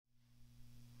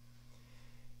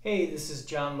Hey, this is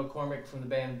Jon McCormack from the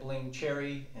band Bling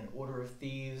Cherry and Order of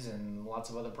Thieves and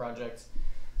lots of other projects.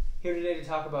 Here today to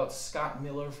talk about Scott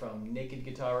Miller from Naked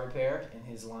Guitar Repair and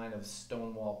his line of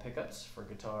Stonewall pickups for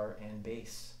guitar and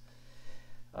bass.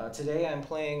 Today I'm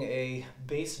playing a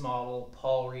bass model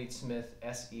Paul Reed Smith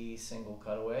SE single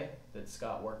cutaway that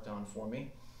Scott worked on for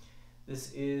me.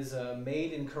 This is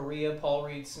made in Korea Paul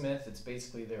Reed Smith. It's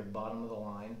basically their bottom of the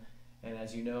line. And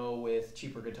as you know, with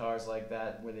cheaper guitars like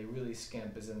that, where they really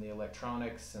skimp is in the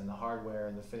electronics and the hardware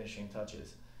and the finishing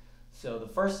touches. So the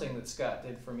first thing that Scott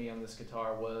did for me on this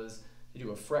guitar was to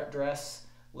do a fret dress,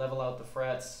 level out the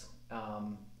frets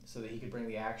so that he could bring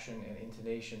the action and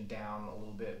intonation down a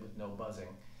little bit with no buzzing.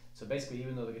 So basically,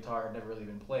 even though the guitar had never really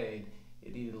been played,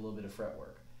 it needed a little bit of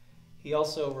fretwork. He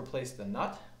also replaced the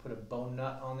nut, put a bone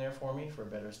nut on there for me for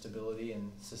better stability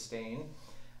and sustain.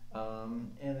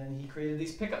 And then he created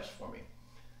these pickups for me.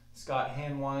 Scott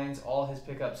hand winds all his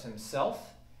pickups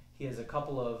himself. He has a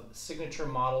couple of signature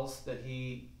models that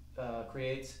he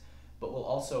creates, but will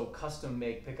also custom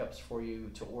make pickups for you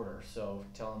to order. So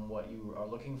tell him what you are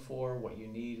looking for, what you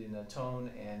need in a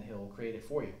tone, and he'll create it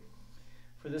for you.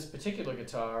 For this particular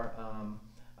guitar,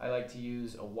 I like to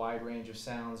use a wide range of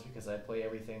sounds because I play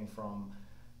everything from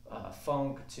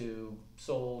funk to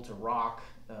soul to rock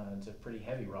to pretty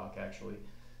heavy rock actually.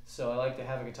 So I like to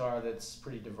have a guitar that's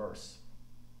pretty diverse.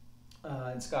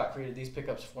 And Scott created these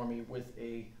pickups for me with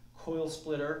a coil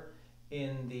splitter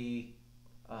in the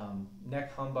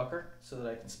neck humbucker so that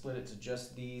I can split it to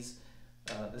just this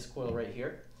coil right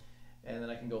here. And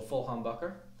then I can go full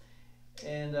humbucker.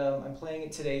 And I'm playing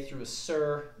it today through a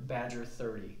Sir Badger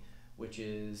 30, which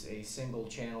is a single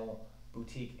channel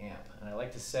boutique amp. And I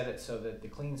like to set it so that the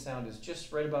clean sound is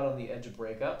just right about on the edge of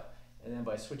breakup. And then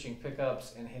by switching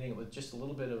pickups and hitting it with just a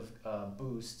little bit of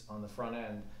boost on the front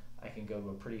end, I can go to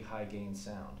a pretty high gain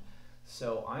sound.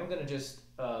 So I'm going to just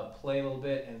play a little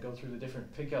bit and go through the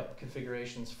different pickup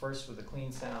configurations, first with a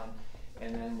clean sound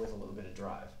and then with a little bit of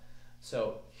drive.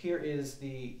 So here is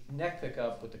the neck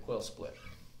pickup with the coil split.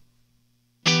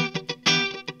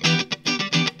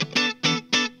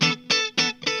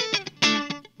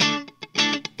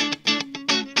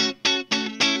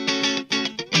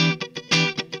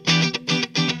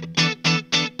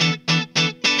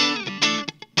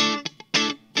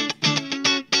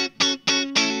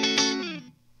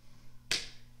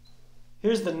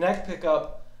 Here's the neck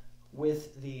pickup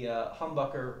with the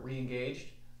humbucker re-engaged,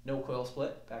 no coil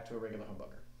split, back to a regular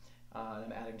humbucker.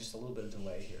 I'm adding just a little bit of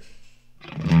delay here.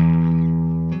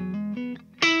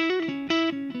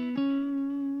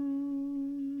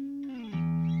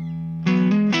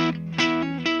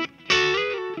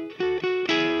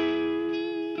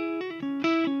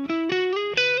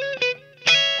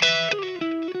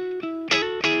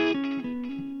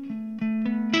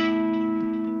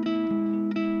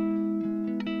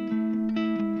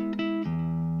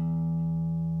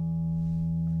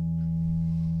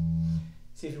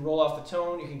 See, if you roll off the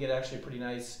tone, you can get actually a pretty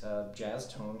nice jazz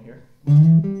tone here.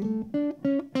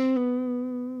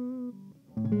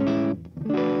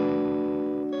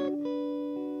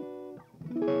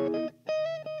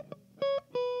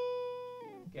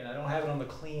 Again, I don't have it on the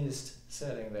cleanest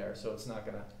setting there, so it's not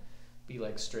going to be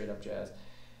like straight up jazz.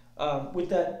 With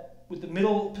the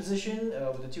middle position,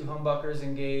 with the two humbuckers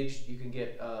engaged, you can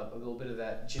get a little bit of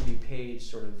that Jimmy Page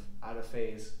sort of out of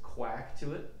phase quack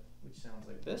to it, which sounds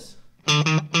like this.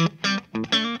 Kind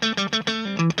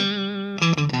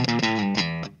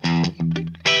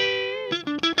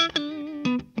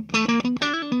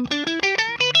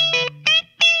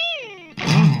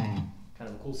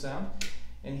of a cool sound.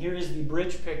 And here is the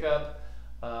bridge pickup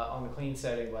on the clean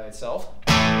setting by itself.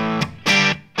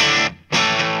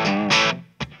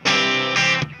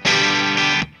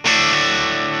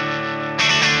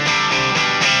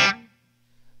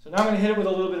 So now I'm going to hit it with a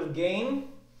little bit of gain.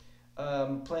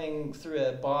 Playing through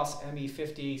a Boss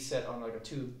ME50 set on like a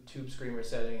tube screamer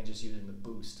setting and just using the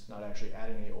boost, not actually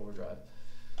adding any overdrive.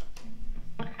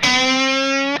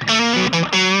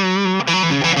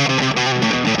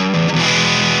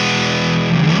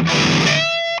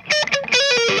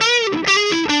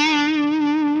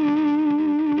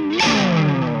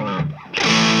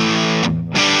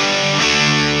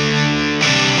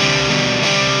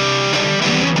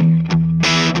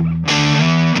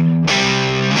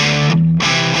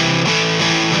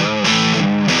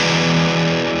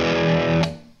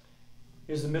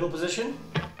 Here's the middle position.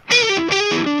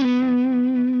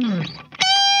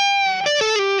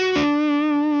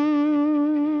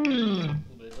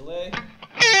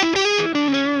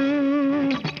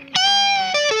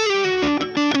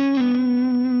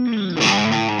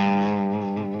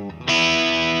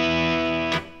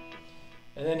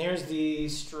 here's the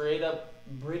straight up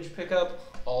bridge pickup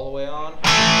all the way on.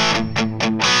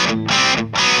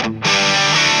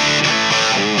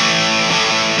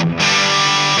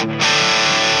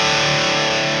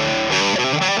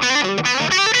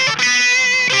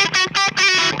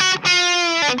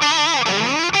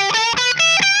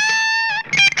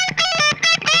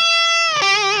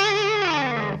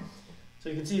 So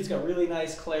you can see it's got really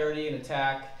nice clarity and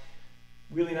attack,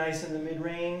 really nice in the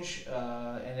mid-range,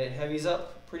 and it heavies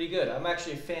up pretty good. I'm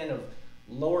actually a fan of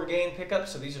lower gain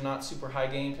pickups, so these are not super high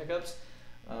gain pickups,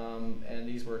 and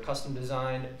these were custom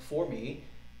designed for me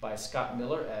by Scott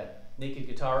Miller at Naked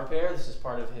Guitar Repair. This is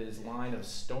part of his line of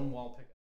Stonewall pickups.